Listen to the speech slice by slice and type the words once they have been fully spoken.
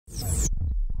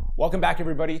Welcome back,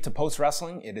 everybody, to Post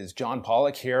Wrestling. It is John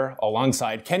Pollock here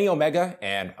alongside Kenny Omega,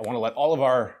 and I want to let all of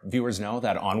our viewers know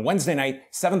that on Wednesday night,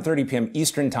 7:30 p.m.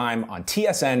 Eastern Time on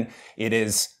TSN, it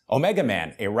is Omega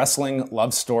Man, a wrestling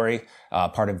love story,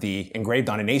 part of the Engraved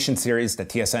on a Nation series that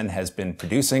TSN has been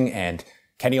producing, and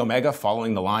Kenny Omega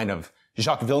following the line of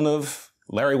Jacques Villeneuve,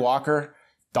 Larry Walker,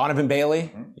 Donovan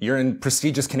Bailey. You're in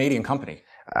prestigious Canadian company.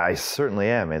 I certainly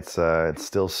am. It's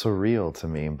still surreal to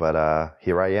me, but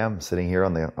here I am, sitting here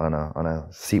on a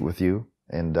seat with you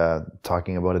and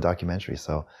talking about a documentary.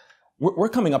 So we're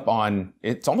coming up on.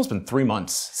 It's almost been 3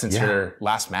 months since your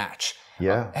last match.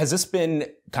 Yeah. Has this been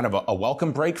kind of a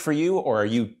welcome break for you, or are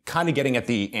you kind of getting at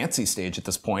the antsy stage at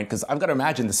this point? Because I've got to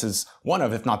imagine this is one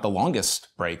of, if not the longest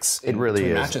breaks. It really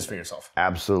is. Matches for yourself.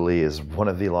 Absolutely is one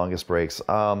of the longest breaks.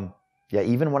 Yeah.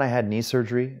 Even when I had knee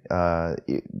surgery,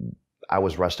 I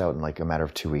was rushed out in like a matter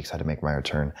of 2 weeks. I had to make my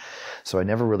return. So I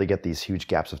never really get these huge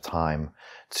gaps of time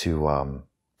to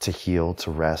heal,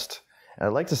 to rest. And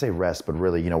I'd like to say rest, but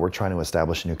really, we're trying to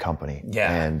establish a new company.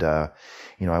 Yeah. And,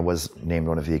 I was named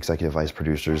one of the executive vice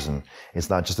producers, and it's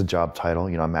not just a job title.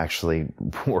 I'm actually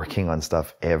working on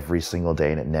stuff every single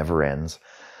day and it never ends.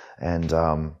 And,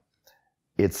 I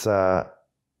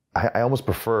almost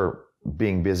prefer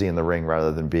being busy in the ring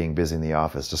rather than being busy in the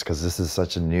office, just because this is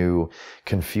such a new,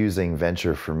 confusing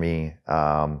venture for me.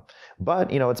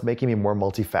 But, it's making me more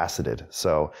multifaceted.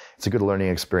 So it's a good learning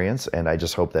experience. And I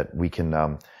just hope that we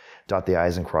can dot the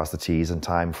I's and cross the T's in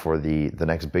time for the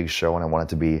next big show. And I want it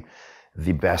to be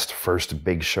the best first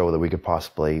big show that we could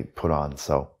possibly put on.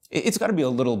 So it's got to be a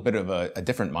little bit of a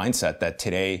different mindset that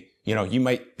today, you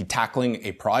might be tackling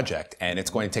a project and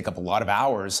it's going to take up a lot of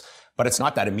hours, but it's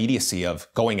not that immediacy of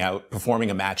going out,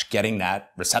 performing a match, getting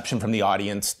that reception from the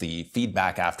audience, the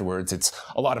feedback afterwards. It's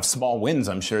a lot of small wins,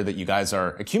 I'm sure, that you guys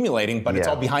are accumulating, but it's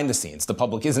all behind the scenes. The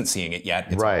public isn't seeing it yet.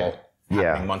 It's all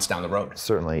happening months down the road.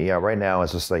 Certainly. Yeah. Right now,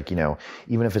 it's just like,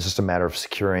 even if it's just a matter of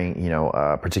securing,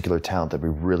 a particular talent that we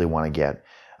really want to get.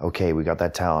 Okay, we got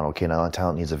that talent. Okay, now that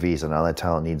talent needs a visa. Now that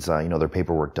talent needs, their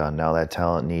paperwork done. Now that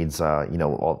talent needs, the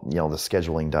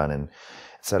scheduling done, and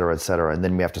et cetera, et cetera. And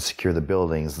then we have to secure the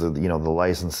buildings, the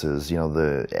licenses,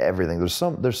 the everything.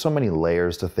 There's so many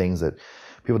layers to things that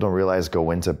people don't realize go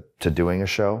into doing a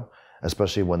show,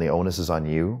 especially when the onus is on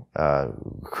you,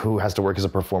 who has to work as a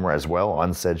performer as well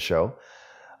on said show.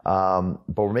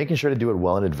 But we're making sure to do it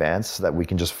well in advance so that we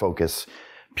can just focus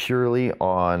purely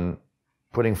on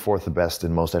putting forth the best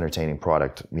and most entertaining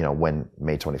product, when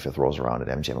May 25th rolls around at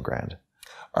MGM Grand.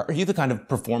 Are you the kind of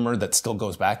performer that still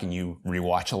goes back and you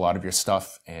rewatch a lot of your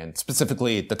stuff, and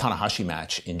specifically the Tanahashi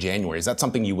match in January? Is that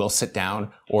something you will sit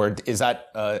down, or is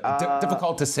that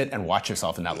difficult to sit and watch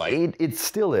yourself in that light? It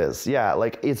still is, yeah.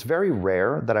 Like, it's very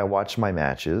rare that I watch my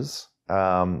matches,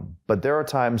 but there are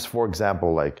times, for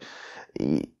example, like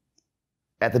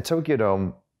at the Tokyo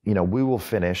Dome, we will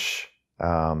finish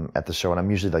at the show, and I'm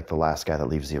usually like the last guy that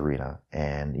leaves the arena,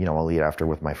 and I'll eat after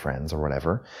with my friends or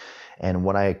whatever. And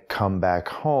when I come back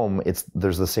home,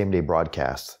 there's the same day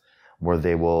broadcast where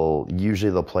they'll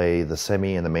play the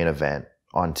semi and the main event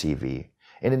on TV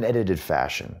in an edited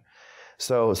fashion.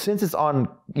 So since it's on,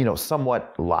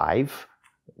 somewhat live,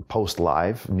 post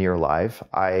live, near live,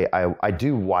 I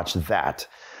do watch that,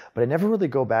 but I never really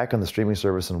go back on the streaming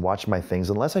service and watch my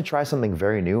things unless I try something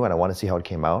very new and I want to see how it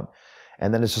came out.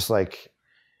 And then it's just like,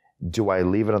 do I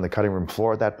leave it on the cutting room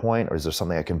floor at that point, or is there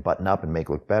something I can button up and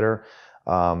make look better?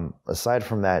 Aside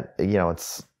from that,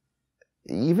 it's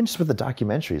even just with the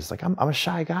documentaries, like I'm a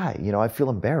shy guy, I feel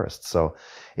embarrassed. So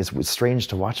it's strange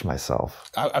to watch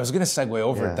myself. I was going to segue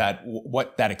over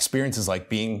what that experience is like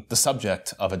being the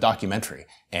subject of a documentary.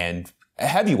 And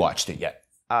have you watched it yet?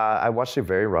 I watched a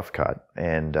very rough cut,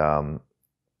 and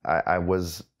I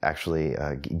was actually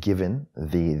given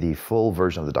the full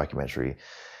version of the documentary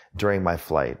during my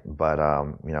flight, but I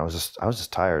was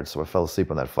just tired, so I fell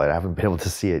asleep on that flight. I haven't been able to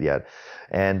see it yet,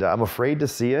 and I'm afraid to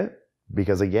see it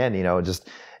because, again,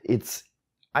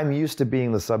 I'm used to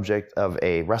being the subject of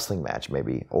a wrestling match,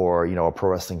 maybe, or a pro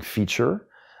wrestling feature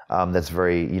that's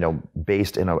very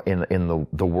based in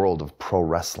the world of pro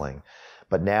wrestling.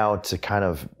 But now to kind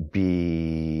of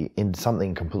be in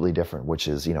something completely different, which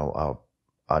is a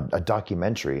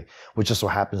documentary, which just so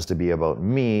happens to be about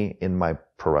me in my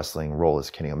pro wrestling role as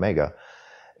Kenny Omega.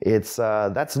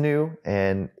 That's new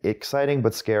and exciting,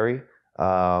 but scary.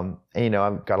 And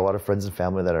I've got a lot of friends and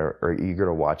family that are eager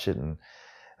to watch it. And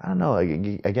I don't know,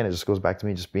 again, it just goes back to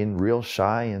me just being real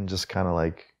shy and just kind of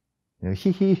like,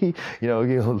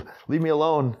 leave me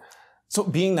alone. So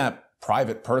being that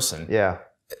private person,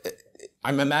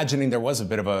 I'm imagining there was a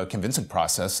bit of a convincing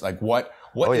process. Like what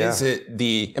is it,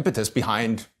 the impetus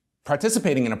behind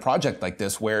participating in a project like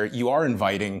this where you are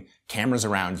inviting cameras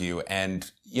around you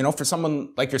and, you know, for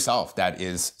someone like yourself that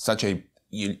is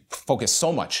you focus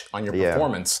so much on your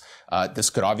performance, this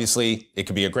could obviously, it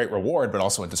could be a great reward, but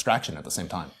also a distraction at the same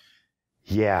time.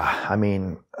 Yeah, I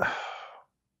mean,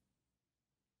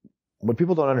 what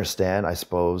people don't understand, I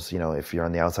suppose, you know, if you're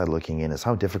on the outside looking in, is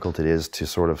how difficult it is to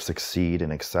sort of succeed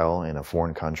and excel in a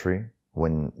foreign country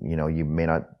when, you know, you may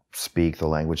not speak the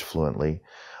language fluently,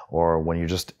 or when you're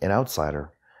just an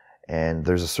outsider. And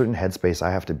there's a certain headspace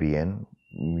I have to be in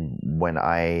when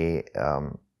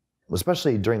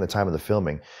especially during the time of the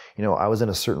filming, you know, I was in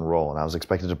a certain role and I was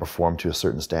expected to perform to a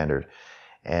certain standard.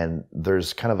 And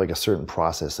there's kind of like a certain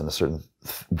process and a certain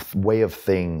way of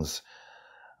things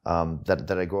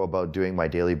that I go about doing my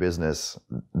daily business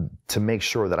to make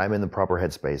sure that I'm in the proper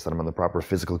headspace, that I'm in the proper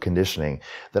physical conditioning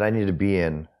that I need to be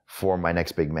in for my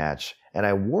next big match. And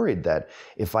I worried that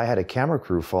if I had a camera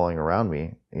crew following around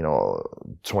me, you know,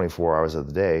 24 hours of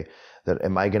the day, that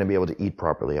am I going to be able to eat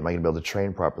properly? Am I going to be able to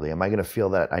train properly? Am I going to feel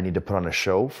that I need to put on a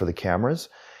show for the cameras?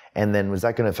 And then was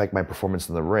that going to affect my performance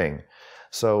in the ring?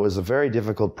 So it was a very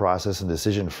difficult process and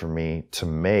decision for me to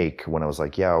make when I was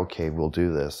like, yeah, okay, we'll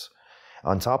do this.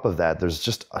 On top of that, there's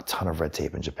just a ton of red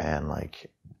tape in Japan. Like,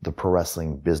 the pro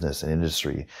wrestling business and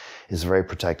industry is very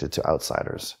protected to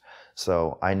outsiders.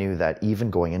 So I knew that even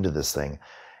going into this thing,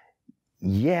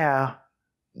 yeah,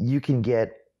 you can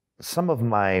get some of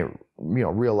my, you know,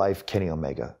 real life Kenny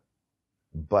Omega,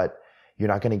 but you're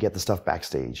not going to get the stuff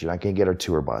backstage. You're not going to get our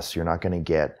tour bus. You're not going to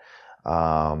get,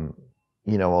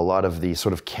 you know, a lot of the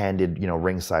sort of candid, you know,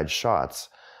 ringside shots.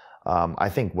 I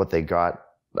think what they got,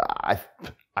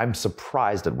 I'm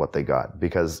surprised at what they got,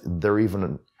 because they're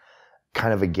even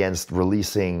kind of against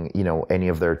releasing, you know, any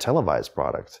of their televised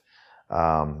product,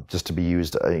 just to be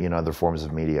used in other forms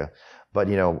of media. But,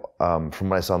 you know, from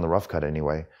what I saw in the rough cut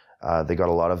anyway, they got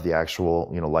a lot of the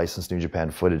actual, you know, licensed New Japan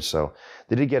footage. So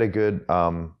they did get a good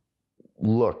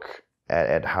look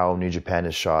at how New Japan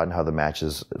is shot and how the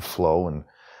matches flow. And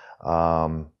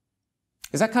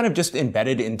is that kind of just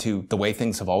embedded into the way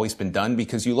things have always been done?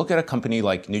 Because you look at a company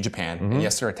like New Japan, and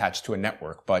yes, they're attached to a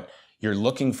network, but you're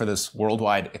looking for this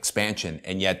worldwide expansion,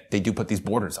 and yet they do put these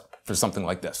borders up for something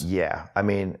like this. Yeah, I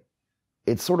mean,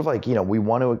 it's sort of like, you know,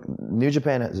 New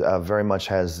Japan very much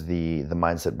has the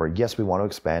mindset where, yes, we want to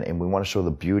expand and we want to show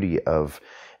the beauty of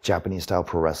Japanese style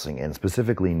pro wrestling and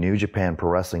specifically New Japan pro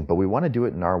wrestling, but we want to do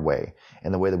it in our way,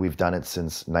 in the way that we've done it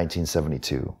since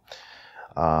 1972.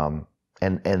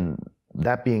 And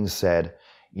that being said,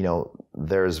 you know,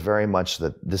 there's very much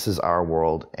that this is our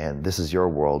world and this is your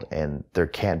world, and there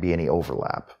can't be any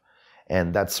overlap.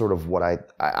 And that's sort of what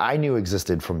I knew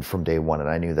existed from day one, and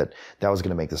I knew that was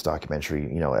going to make this documentary,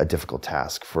 you know, a difficult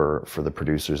task for the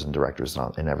producers and directors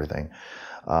and everything.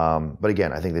 But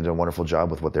again, I think they did a wonderful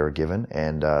job with what they were given,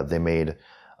 and they made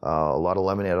a lot of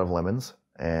lemonade out of lemons.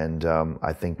 And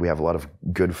I think we have a lot of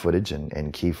good footage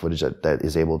and key footage that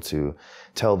is able to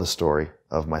tell the story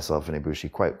of myself and Ibushi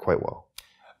quite well.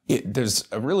 There's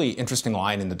a really interesting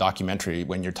line in the documentary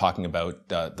when you're talking about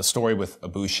the story with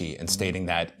Ibushi and stating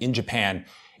that in Japan,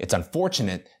 it's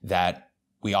unfortunate that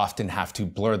we often have to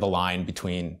blur the line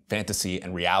between fantasy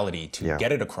and reality to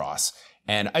get it across.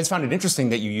 And I just found it interesting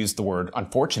that you used the word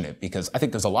unfortunate, because I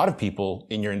think there's a lot of people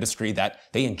in your industry that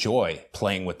they enjoy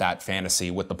playing with that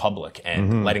fantasy with the public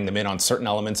and letting them in on certain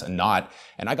elements and not.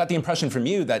 And I got the impression from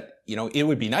you that, you know, it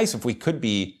would be nice if we could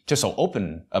be just so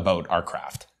open about our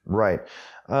craft. Right.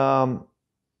 And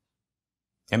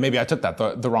maybe I took that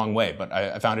the wrong way, but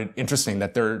I found it interesting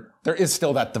that there is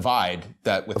still that divide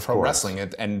that with pro wrestling,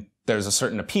 and there's a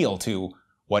certain appeal to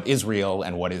what is real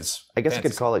and what is I guess fantasy.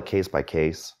 I could call it case by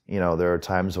case. You know, there are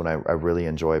times when I really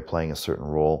enjoy playing a certain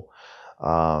role.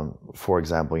 For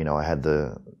example, you know, I had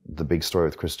the big story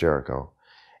with Chris Jericho,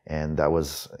 and that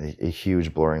was a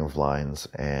huge blurring of lines,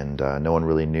 and no one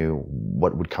really knew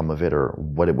what would come of it or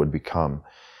what it would become.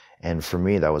 And for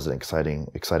me, that was an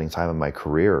exciting time in my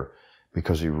career,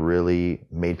 because we really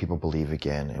made people believe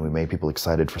again, and we made people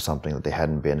excited for something that they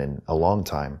hadn't been in a long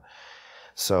time.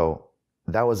 So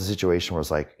that was a situation where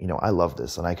it's like, you know, I love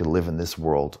this and I could live in this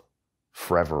world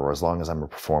forever, or as long as I'm a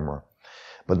performer.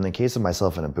 But in the case of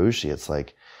myself and Ibushi, it's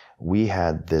like we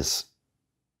had this,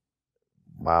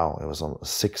 it was a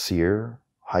 6-year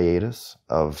hiatus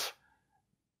of,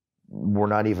 we're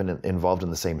not even involved in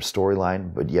the same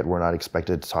storyline, but yet we're not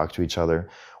expected to talk to each other.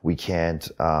 We can't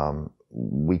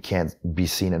be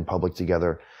seen in public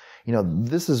together. You know,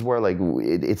 this is where like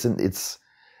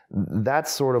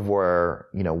that's sort of where,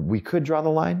 you know, we could draw the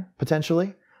line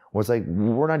potentially, where it's like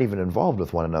we're not even involved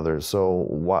with one another. So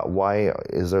why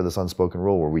is there this unspoken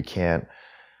rule where we can't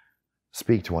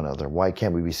speak to one another? Why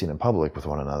can't we be seen in public with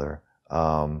one another?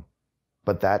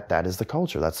 But that is the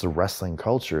culture. That's the wrestling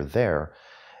culture there.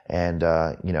 And,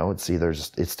 it's either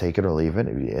it's take it or leave it.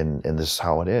 And this is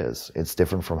how it is. It's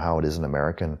different from how it is in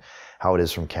America and how it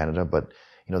is from Canada. But,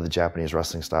 the Japanese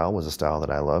wrestling style was a style that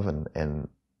I love. And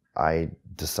I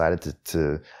decided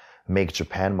to make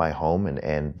Japan my home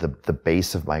and the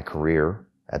base of my career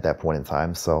at that point in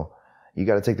time. So you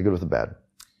got to take the good with the bad.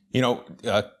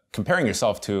 Comparing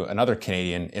yourself to another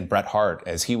Canadian in Bret Hart,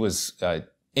 as he was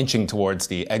inching towards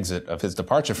the exit of his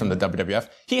departure from the WWF,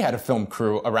 he had a film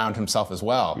crew around himself as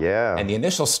well. Yeah. And the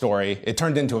initial story, it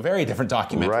turned into a very different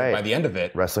documentary by the end of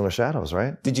it. Wrestling with Shadows,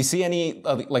 right? Did you see any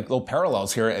little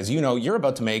parallels here? As you know, you're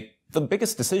about to make the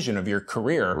biggest decision of your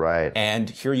career. Right. And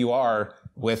here you are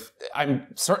I'm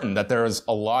certain that there is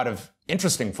a lot of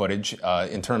interesting footage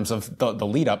in terms of the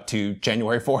lead up to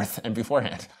January 4th and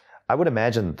beforehand. I would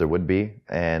imagine that there would be.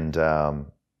 And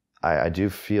I do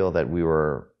feel that we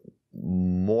were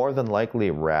more than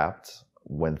likely wrapped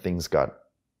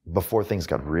before things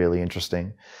got really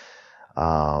interesting.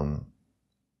 That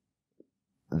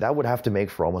would have to make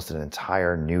for almost an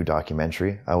entire new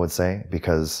documentary, I would say,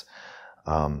 because,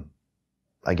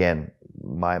 again,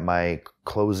 my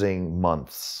closing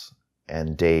months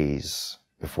and days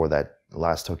before that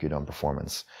last Tokyo Dome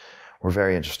performance were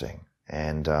very interesting.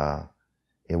 And,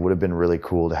 it would have been really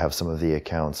cool to have some of the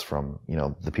accounts from,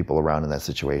 the people around in that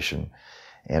situation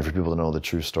and for people to know the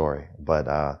true story. But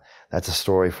that's a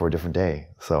story for a different day.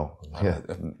 So, yeah.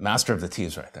 Master of the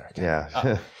tease right there. Okay.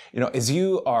 Yeah. As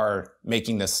you are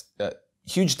making this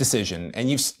huge decision, and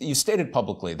you've stated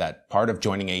publicly that part of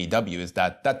joining AEW is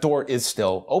that door is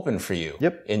still open for you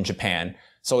in Japan.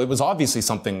 So it was obviously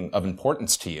something of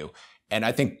importance to you. And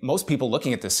I think most people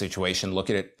looking at this situation look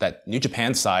at it, that New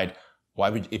Japan side,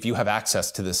 if you have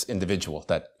access to this individual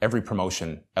that every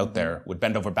promotion out there would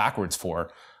bend over backwards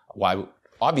for,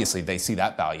 obviously they see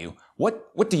that value.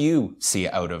 What do you see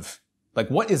out of,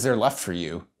 what is there left for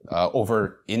you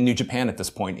over in New Japan at this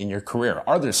point in your career?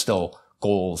 Are there still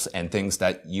goals and things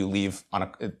that you leave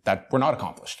that were not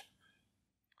accomplished?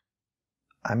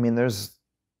 I mean,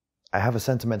 I have a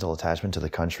sentimental attachment to the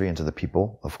country and to the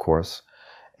people, of course.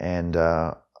 And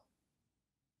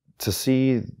to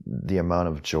see the amount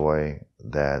of joy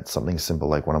that something simple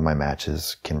like one of my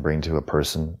matches can bring to a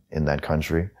person in that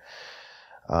country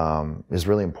is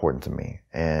really important to me.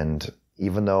 And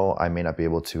even though I may not be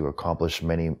able to accomplish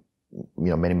many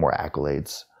more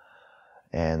accolades,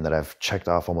 and that I've checked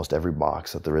off almost every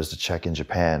box that there is to check in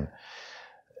Japan,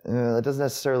 that doesn't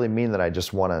necessarily mean that I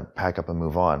just want to pack up and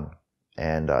move on.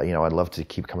 And, I'd love to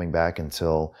keep coming back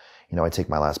until, I take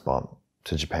my last bump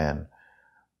to Japan.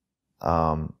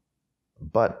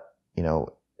 But,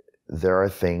 there are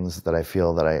things that I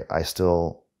feel that I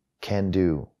still can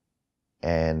do.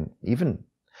 And even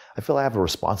I feel I have a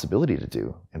responsibility to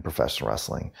do in professional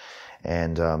wrestling.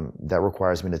 And that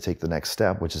requires me to take the next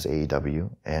step, which is AEW,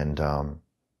 and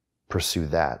pursue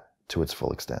that to its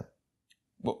full extent.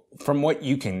 Well, from what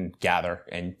you can gather,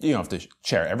 and you don't have to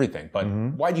share everything, but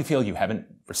why do you feel you haven't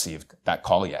received that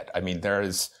call yet? I mean, there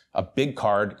is a big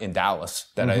card in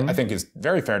Dallas that I think is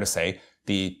very fair to say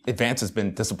the advance has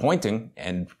been disappointing.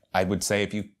 And I would say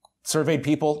if you surveyed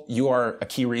people, you are a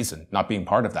key reason not being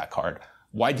part of that card.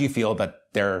 Why do you feel that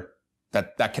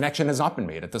that connection has not been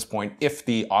made at this point if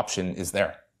the option is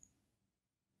there?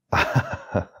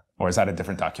 Or is that a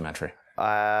different documentary?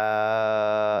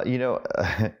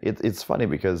 It's funny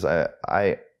because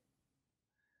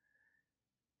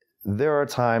there are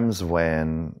times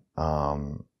when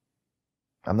I'm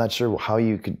not sure how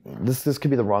you could, this could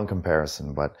be the wrong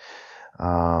comparison, but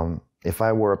if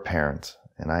I were a parent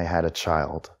and I had a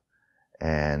child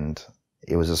and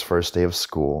it was his first day of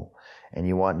school, and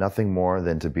you want nothing more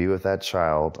than to be with that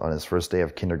child on his first day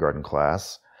of kindergarten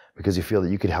class because you feel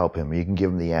that you could help him, you can give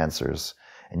him the answers,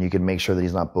 and you can make sure that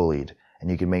he's not bullied,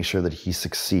 and you can make sure that he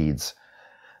succeeds.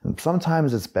 And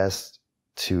sometimes it's best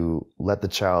to let the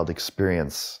child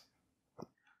experience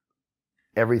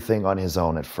everything on his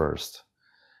own at first,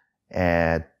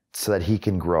 and so that he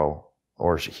can grow,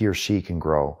 or he or she can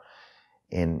grow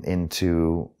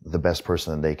into the best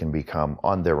person that they can become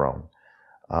on their own.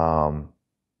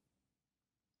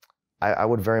 I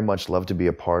would very much love to be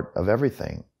a part of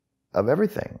everything. Not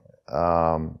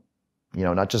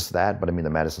just that, but I mean the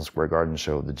Madison Square Garden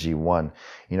show, the G1,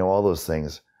 all those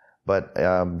things. But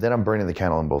then I'm burning the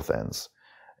candle on both ends.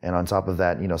 And on top of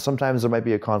that, sometimes there might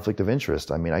be a conflict of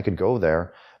interest. I mean, I could go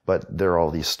there, but there are all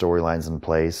these storylines in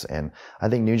place. And I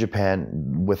think New Japan,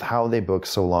 with how they book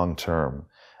so long term,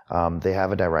 they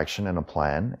have a direction and a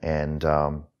plan. And,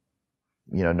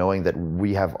 knowing that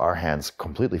we have our hands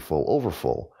completely full, over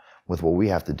full, with what we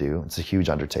have to do. It's a huge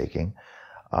undertaking.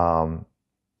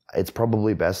 It's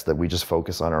probably best that we just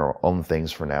focus on our own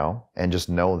things for now and just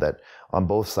know that on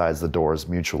both sides the door is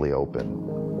mutually open.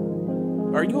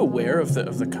 Are you aware of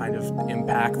the kind of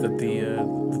impact that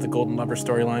the Golden Lover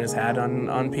storyline has had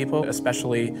on people,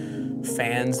 especially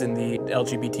fans in the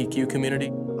LGBTQ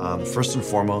community? First and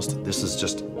foremost, this is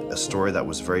just a story that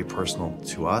was very personal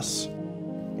to us,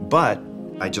 but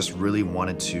I just really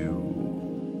wanted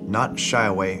to not shy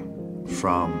away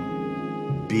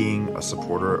from being a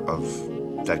supporter of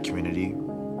that community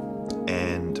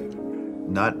and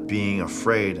not being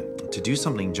afraid to do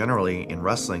something generally in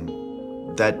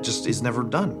wrestling that just is never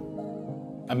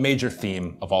done. A major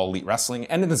theme of All Elite Wrestling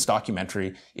and in this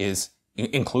documentary is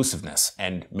inclusiveness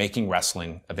and making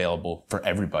wrestling available for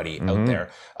everybody out there.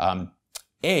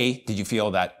 Did you feel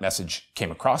that message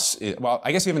came across? Well,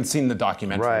 I guess you haven't seen the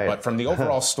documentary, but from the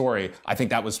overall story, I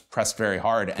think that was pressed very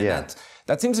hard. And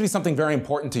that seems to be something very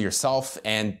important to yourself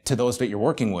and to those that you're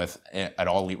working with at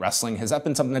All Elite Wrestling. Has that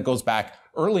been something that goes back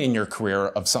early in your career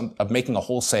of making a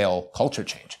wholesale culture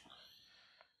change?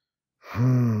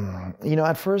 You know,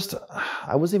 at first,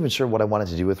 I wasn't even sure what I wanted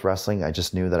to do with wrestling. I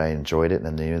just knew that I enjoyed it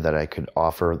and I knew that I could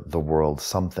offer the world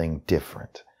something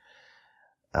different.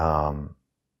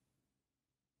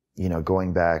 You know,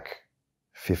 going back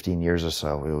 15 years or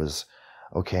so, it was,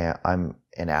 okay, I'm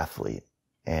an athlete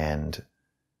and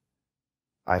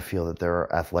I feel that there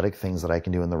are athletic things that I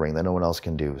can do in the ring that no one else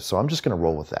can do. So I'm just going to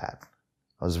roll with that.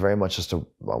 I was very much just a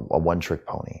one-trick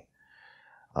pony.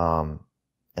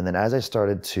 And then as I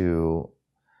started to,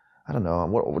 I don't know,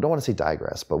 I don't want to say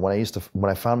digress, but when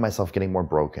I found myself getting more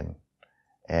broken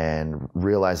and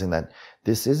realizing that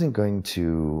this isn't going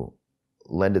to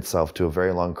lend itself to a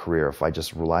very long career if I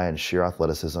just rely on sheer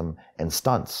athleticism and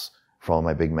stunts for all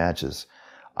my big matches,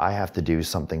 I have to do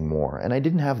something more. And I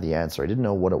didn't have the answer. I didn't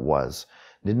know what it was.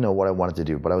 I didn't know what I wanted to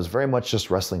do, but I was very much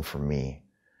just wrestling for me.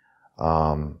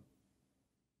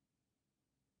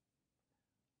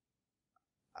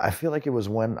 I feel like it was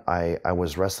when I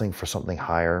was wrestling for something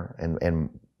higher and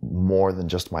more than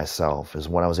just myself is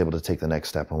when I was able to take the next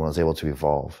step and when I was able to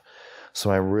evolve.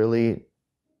 So I really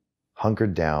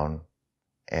hunkered down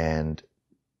and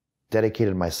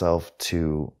dedicated myself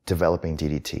to developing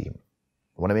DDT.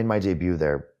 When I made my debut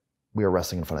there, we were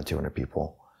wrestling in front of 200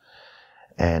 people.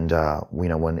 And, you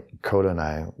know, when Kota and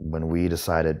I, when we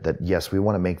decided that, yes, we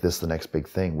want to make this the next big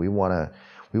thing, we want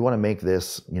to make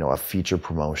this, you know, a feature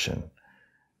promotion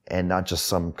and not just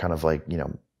some kind of like, you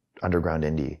know, underground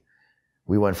indie.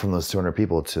 We went from those 200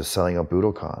 people to selling out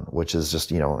Budokan, which is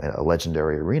just, you know, a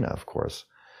legendary arena, of course.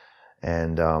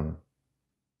 And,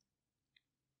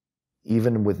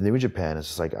 even with New Japan, it's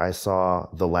just like I saw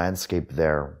the landscape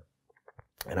there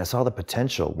and I saw the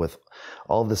potential with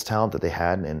all of this talent that they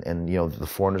had and you know, the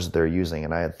foreigners that they're using.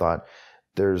 And I had thought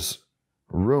there's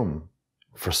room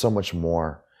for so much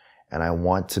more. And I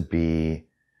want to be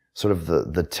sort of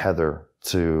the tether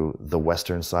to the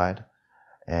Western side.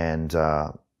 And,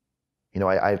 you know,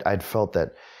 I'd felt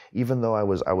that even though I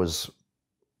was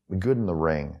good in the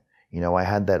ring, you know, I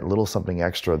had that little something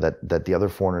extra that the other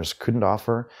foreigners couldn't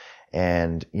offer.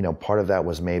 And, you know, part of that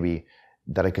was maybe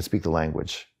that I could speak the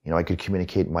language. You know, I could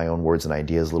communicate my own words and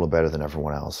ideas a little better than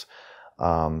everyone else.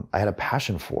 I had a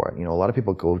passion for it. You know, a lot of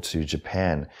people go to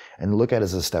Japan and look at it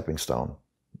as a stepping stone.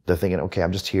 They're thinking, okay,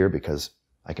 I'm just here because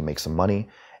I can make some money.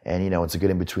 And, you know, it's a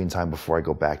good in-between time before I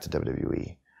go back to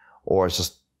WWE. Or it's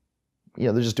just, you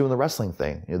know, they're just doing the wrestling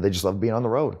thing. You know, they just love being on the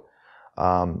road.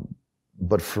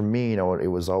 But for me, you know, it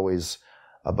was always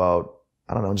about,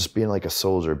 I don't know, just being like a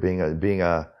soldier,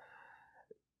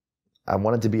 I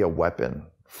wanted to be a weapon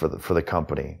for the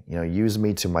company. You know, use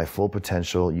me to my full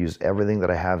potential, use everything that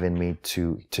I have in me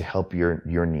to help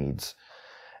your needs.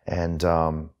 And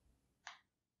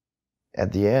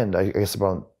at the end, I guess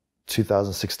about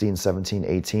 2016, 17,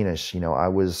 18-ish, you know, I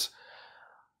was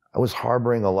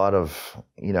harboring a lot of,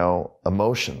 you know,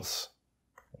 emotions,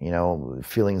 you know,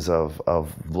 feelings of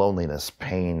loneliness,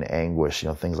 pain, anguish, you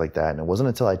know, things like that. And it wasn't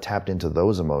until I tapped into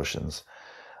those emotions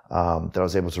that I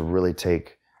was able to really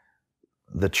take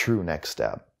the true next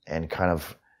step and kind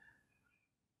of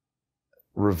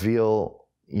reveal,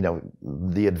 you know,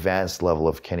 the advanced level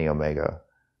of Kenny Omega,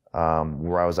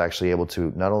 where I was actually able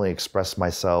to not only express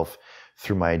myself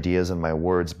through my ideas and my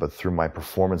words, but through my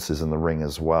performances in the ring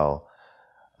as well.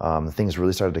 Things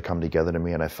really started to come together to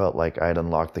me, and I felt like I had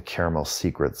unlocked the caramel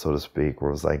secret, so to speak,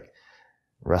 where it was like,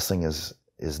 wrestling is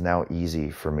now easy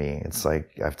for me. It's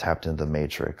like I've tapped into the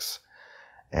matrix.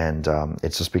 And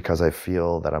it's just because I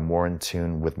feel that I'm more in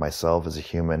tune with myself as a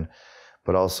human,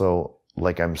 but also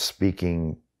like I'm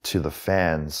speaking to the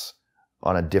fans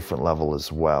on a different level as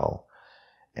well.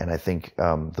 And I think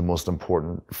the most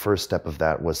important first step of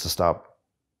that was to stop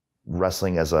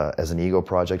wrestling as an ego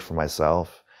project for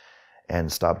myself, and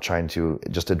stop trying to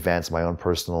just advance my own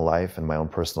personal life and my own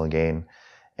personal gain,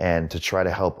 and to try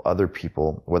to help other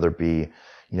people, whether it be,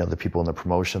 the people in the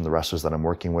promotion, the wrestlers that I'm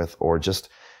working with, or just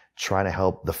trying to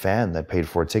help the fan that paid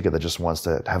for a ticket that just wants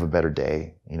to have a better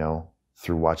day,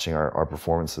 through watching our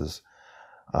performances.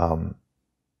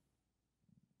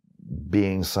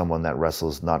 Being someone that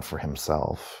wrestles not for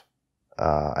himself,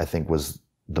 I think was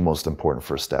the most important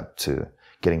first step to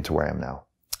getting to where I am now.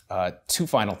 Two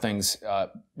final things.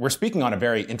 We're speaking on a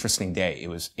very interesting day. It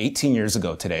was 18 years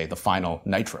ago today, the final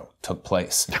Nitro took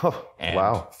place. Oh, and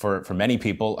wow. For many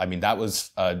people, I mean, that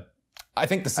was, I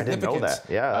think the significance. I didn't know that.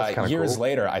 Yeah, that's kind of years cool.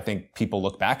 later, I think people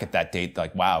look back at that date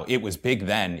like, wow, it was big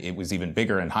then. It was even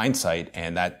bigger in hindsight.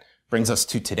 And that brings us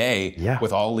to today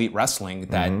with All Elite Wrestling,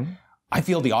 that I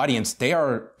feel the audience, they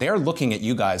are looking at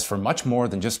you guys for much more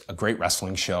than just a great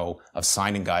wrestling show of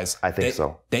signing guys. I think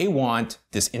so. They want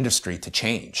this industry to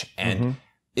change. And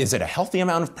is it a healthy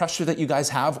amount of pressure that you guys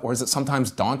have, or is it sometimes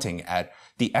daunting at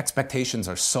the expectations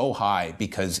are so high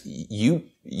because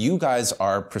you guys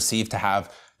are perceived to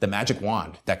have the magic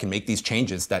wand that can make these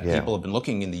changes that people have been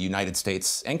looking in the United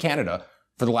States and Canada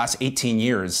for the last 18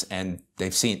 years, and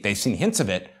they've seen hints of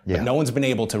it, but no one's been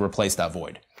able to replace that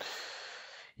void.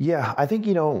 Yeah, I think,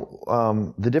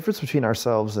 the difference between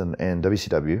ourselves and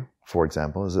WCW, for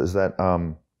example, is that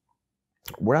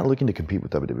we're not looking to compete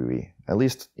with WWE. At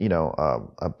least,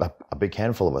 a big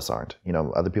handful of us aren't.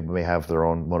 Other people may have their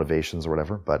own motivations or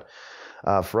whatever, but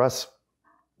for us,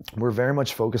 we're very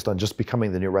much focused on just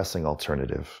becoming the new wrestling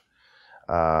alternative.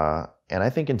 And I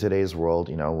think in today's world,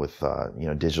 with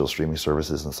digital streaming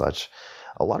services and such,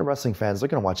 a lot of wrestling fans, they're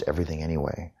going to watch everything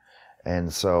anyway.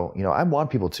 And so, I want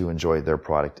people to enjoy their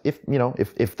product.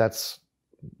 If that's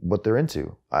what they're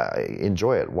into,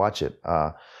 enjoy it, watch it.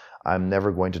 I'm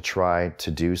never going to try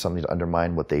to do something to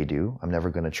undermine what they do. I'm never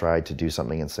going to try to do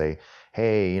something and say,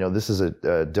 hey, this is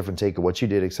a different take of what you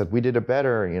did, except we did it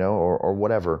better, or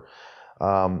whatever.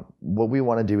 What we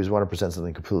want to do is we want to present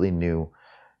something completely new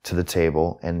to the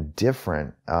table and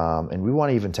different. And we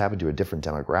want to even tap into a different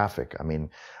demographic. I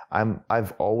mean,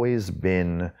 I've always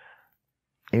been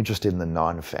interested in the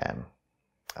non-fan.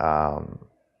 I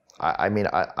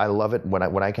love it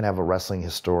when I can have a wrestling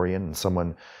historian and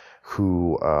someone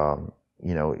who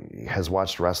has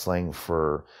watched wrestling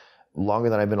for longer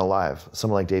than I've been alive.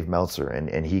 Someone like Dave Meltzer,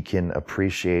 and he can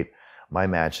appreciate my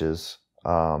matches,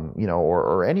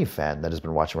 or any fan that has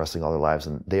been watching wrestling all their lives,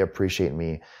 and they appreciate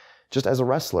me just as a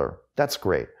wrestler. That's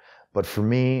great. But for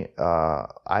me,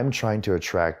 I'm trying to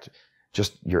attract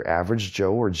just your average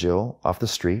Joe or Jill off the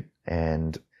street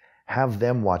and have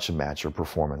them watch a match or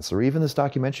performance, or even this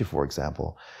documentary, for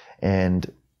example,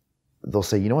 and they'll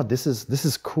say, you know what, this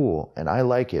is cool and I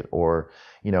like it. Or,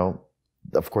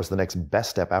 of course, the next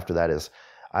best step after that is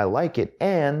I like it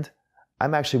and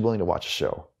I'm actually willing to watch a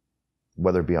show,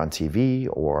 whether it be on TV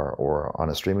or on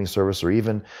a streaming service, or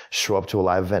even show up to a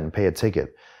live event and pay a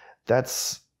ticket.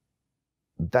 That's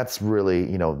really,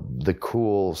 the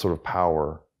cool sort of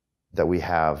power that we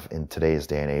have in today's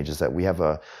day and age, is that we have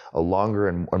a longer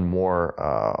and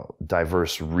more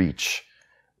diverse reach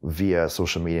via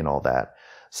social media and all that.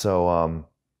 So,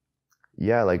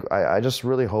 I just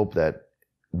really hope that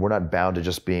we're not bound to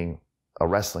just being a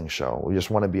wrestling show. We just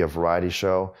want to be a variety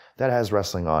show that has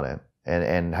wrestling on it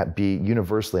and be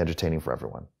universally entertaining for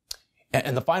everyone.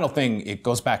 And the final thing, it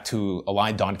goes back to a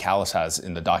line Don Callis has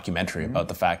in the documentary about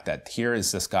the fact that here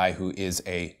is this guy who is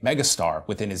a megastar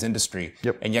within his industry,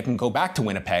 and yet can go back to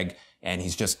Winnipeg and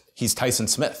he's Tyson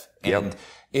Smith. And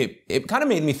it kind of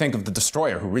made me think of the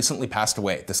Destroyer, who recently passed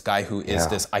away. This guy who is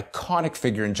this iconic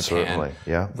figure in Japan,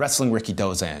 wrestling Ricky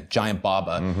Dozan, Giant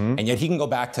Baba, and yet he can go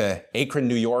back to Akron,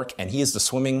 New York, and he is the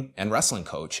swimming and wrestling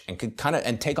coach, and could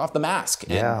and take off the mask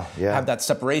and have that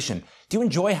separation. Do you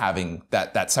enjoy having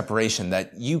that separation,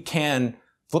 that you can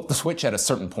flip the switch at a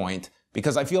certain point?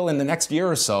 Because I feel in the next year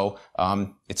or so,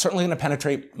 it's certainly going to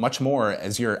penetrate much more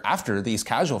as you're after these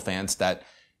casual fans, that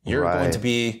you're going to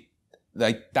be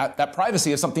like that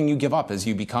privacy is something you give up as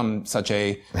you become such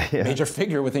a major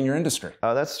figure within your industry.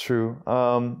 That's true.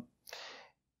 I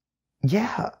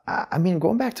mean,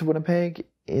 going back to Winnipeg,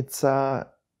 it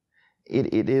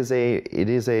is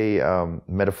a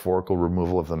metaphorical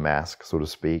removal of the mask, so to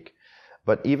speak.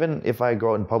 But even if I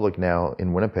go out in public now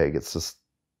in Winnipeg, it's just,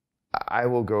 I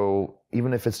will go,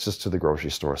 even if it's just to the grocery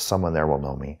store, someone there will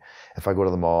know me. If I go to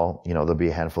the mall, there'll be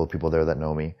a handful of people there that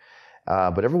know me.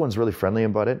 But everyone's really friendly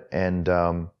about it, and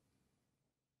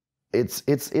it's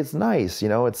nice.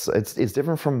 It's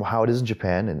different from how it is in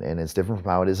Japan, and it's different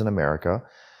from how it is in America.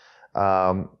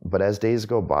 But as days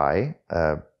go by,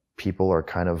 people are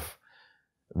kind of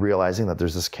realizing that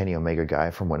there's this Kenny Omega guy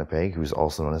from Winnipeg who's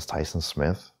also known as Tyson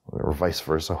Smith, or vice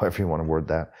versa, however you want to word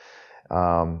that.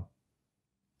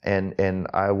 And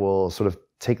I will sort of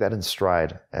take that in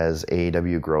stride as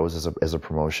AEW grows as a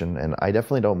promotion. And I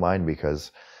definitely don't mind,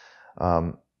 because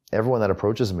everyone that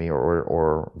approaches me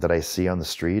or that I see on the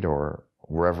street or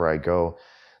wherever I go,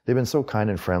 they've been so kind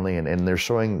and friendly, and they're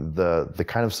showing the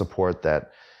kind of support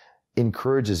that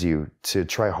encourages you to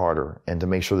try harder and to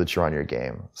make sure that you're on your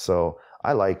game. So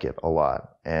I like it a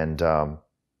lot. And,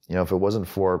 if it wasn't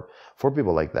for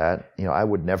people like that, I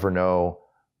would never know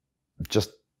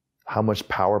just how much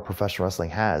power professional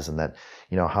wrestling has, and that,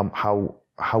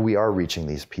 how we are reaching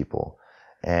these people,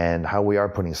 and how we are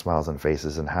putting smiles on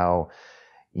faces, and how,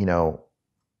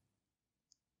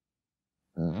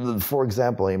 for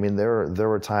example, I mean, there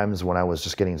were times when I was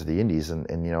just getting into the indies, and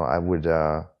I would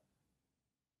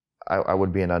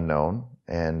be an unknown,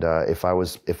 and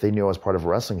if they knew I was part of a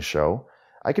wrestling show,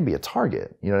 I could be a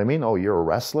target. You know what I mean? Oh, you're a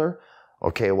wrestler?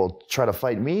 Okay, well, try to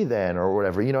fight me then, or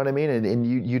whatever. You know what I mean? And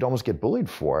you'd almost get bullied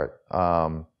for it.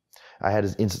 I had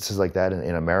instances like that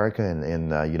in America and in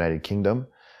the United Kingdom,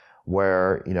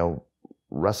 where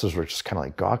wrestlers were just kind of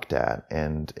like gawked at,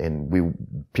 and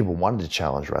people wanted to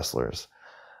challenge wrestlers.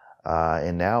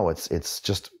 And now it's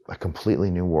just a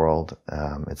completely new world.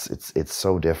 It's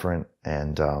so different,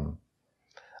 and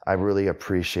I really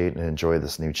appreciate and enjoy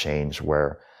this new change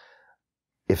where,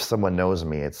 if someone knows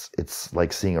me, it's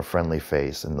like seeing a friendly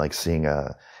face and like seeing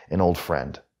an old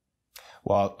friend.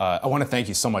 Well, I want to thank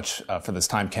you so much for this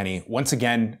time, Kenny. Once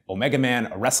again, Omega Man,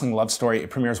 A Wrestling Love Story. It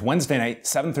premieres Wednesday night,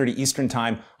 7:30 Eastern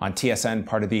Time on TSN,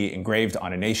 part of the Engraved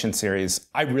on a Nation series.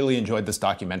 I really enjoyed this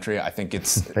documentary. I think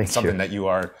it's something that you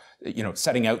are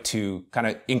setting out to kind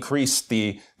of increase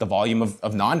the volume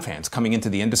of non-fans coming into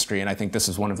the industry. And I think this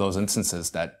is one of those instances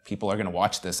that people are going to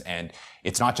watch this, and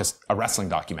it's not just a wrestling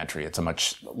documentary. It's a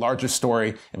much larger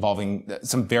story involving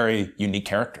some very unique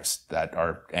characters that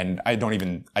are, and I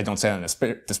don't say that in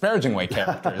a disparaging way,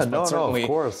 characters, but certainly of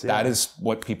course, yeah. That is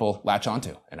what people latch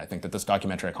onto. And I think that this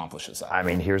documentary accomplishes that. I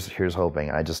mean, here's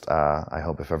hoping. I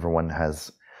hope if everyone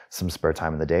has some spare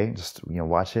time in the day, just,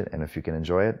 watch it. And if you can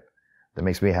enjoy it, that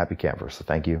makes me a happy camper. So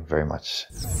thank you very much.